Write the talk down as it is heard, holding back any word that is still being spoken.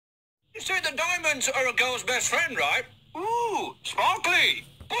You say the diamonds are a girl's best friend, right? Ooh, sparkly.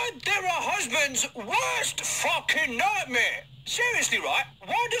 But they're a husband's worst fucking nightmare. Seriously, right?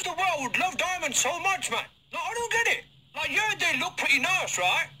 Why does the world love diamonds so much, man? No, I don't get it. Like, yeah, they look pretty nice,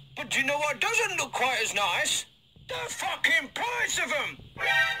 right? But do you know what doesn't look quite as nice? The fucking price of them.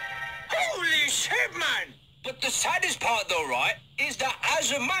 Holy shit, man. But the saddest part, though, right, is that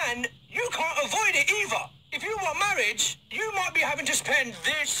as a man, you can't avoid it either. If you want marriage, you might be having to spend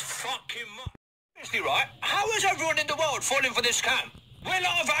this fucking much. Seriously, right? How is everyone in the world falling for this scam? Well,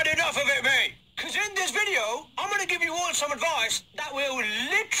 I've had enough of it, mate. Because in this video, I'm going to give you all some advice that will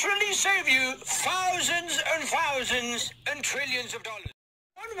literally save you thousands and thousands and trillions of dollars.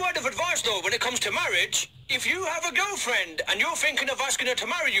 One word of advice, though, when it comes to marriage, if you have a girlfriend and you're thinking of asking her to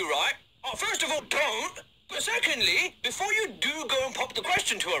marry you, right? First of all, don't. But secondly, before you do go and pop the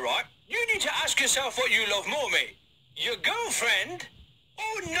question to her, right, you need to ask yourself what you love more, mate. Your girlfriend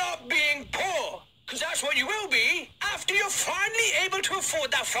or not being poor? Because that's what you will be after you're finally able to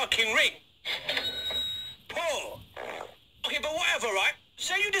afford that fucking ring. Poor. Okay, but whatever, right?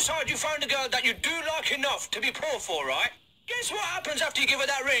 Say you decide you found a girl that you do like enough to be poor for, right? Guess what happens after you give her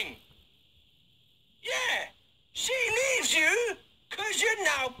that ring? Yeah, she leaves you because you're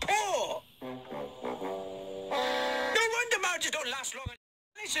now poor. No wonder marriages don't last long.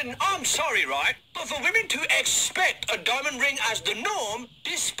 Listen, I'm sorry, right? But for women to expect a diamond ring as the norm,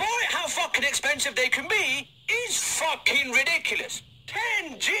 despite how fucking expensive they can be, is fucking ridiculous.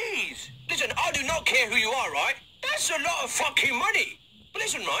 10 G's. Listen, I do not care who you are, right? That's a lot of fucking money. But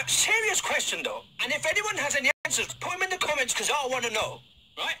listen, right? Serious question, though. And if anyone has any answers, put them in the comments, because I want to know.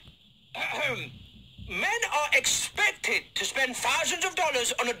 Right? Men are expected to spend thousands of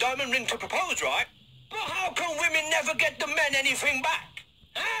dollars on a diamond ring to propose, right? But how come women never get the men anything back?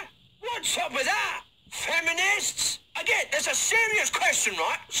 Huh? What's up with that? Feminists? Again, that's a serious question,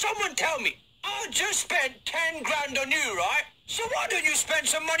 right? Someone tell me. I just spent 10 grand on you, right? So why don't you spend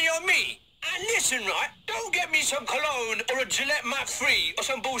some money on me? And listen, right? Don't get me some cologne or a Gillette Mac 3 or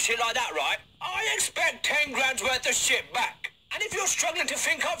some bullshit like that, right? I expect 10 grand's worth of shit back. And if you're struggling to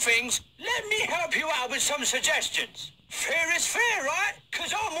think up things, let me help you out with some suggestions. Fair is fair, right?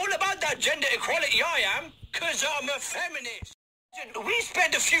 Because I'm all about that gender equality, I am. Because I'm a feminist. We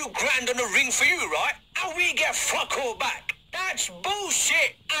spend a few grand on a ring for you, right? And we get fuck all back. That's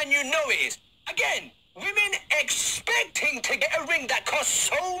bullshit, and you know it is. Again, women expecting to get a ring that costs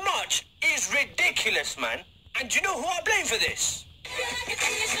so much is ridiculous, man. And do you know who I blame for this?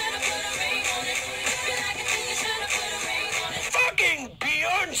 Fucking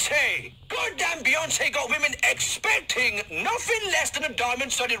Beyonce! Goddamn Beyonce got women expecting nothing less than a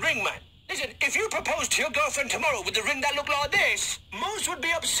diamond-studded ring, man. Listen, if you propose to your girlfriend tomorrow with a ring that looked like this, most would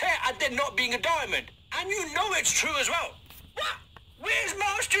be upset at there not being a diamond. And you know it's true as well. What? Where's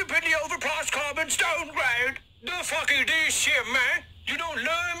my stupidly overpriced carbon stone ground? The fuck is this shit, man? You don't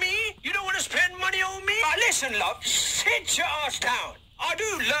love me? You don't want to spend money on me? But listen, love, sit your ass down. I do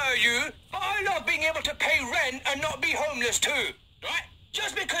love you, but I love being able to pay rent and not be homeless too, right?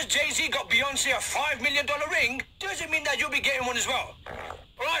 Just because Jay-Z got Beyonce a $5 million ring doesn't mean that you'll be getting one as well.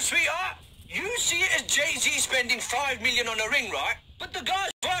 Alright, sweetheart? You see it as Jay-Z spending $5 million on a ring, right? But the guy's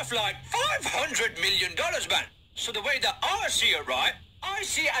worth like $500 million, man. So the way that I see it, right? I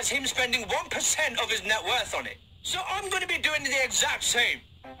see it as him spending 1% of his net worth on it. So I'm going to be doing the exact same.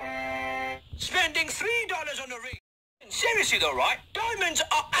 Spending $3 on a ring. Seriously though, right? Diamonds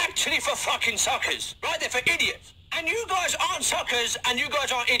are actually for fucking suckers, right? They're for idiots. And you guys aren't suckers and you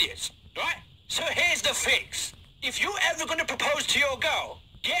guys aren't idiots, right? So here's the fix. If you're ever going to propose to your girl,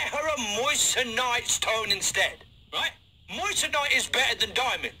 get her a moissanite stone instead, right? Moissanite is better than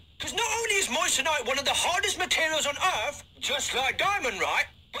diamond. Because not only is moissanite one of the hardest materials on Earth, just like diamond, right?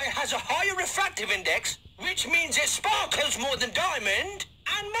 But it has a higher refractive index, which means it sparkles more than diamond.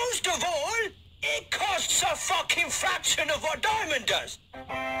 And most of all, it costs a fucking fraction of what diamond does.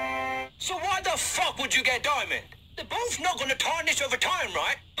 So why the fuck would you get diamond? They're both not going to tarnish over time,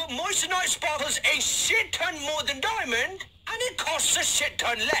 right? But moissanite sparkles a shit ton more than diamond, and it costs a shit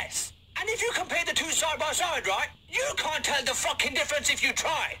ton less. And if you compare the two side by side, right, you can't tell the fucking difference if you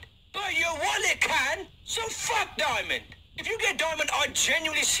tried. But your wallet can, so fuck diamond. If you get diamond, I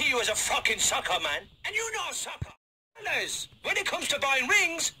genuinely see you as a fucking sucker, man. And you're not a sucker. Fellas, when it comes to buying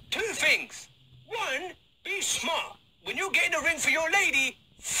rings, two things. One, be smart. When you're getting a ring for your lady,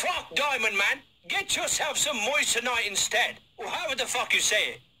 fuck diamond, man. Get yourself some moissanite instead. Or however the fuck you say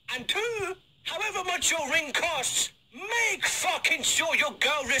it. And two, however much your ring costs, make fucking sure your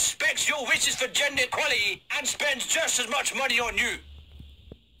girl respects your wishes for gender equality and spends just as much money on you.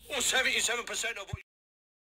 Or 77% of what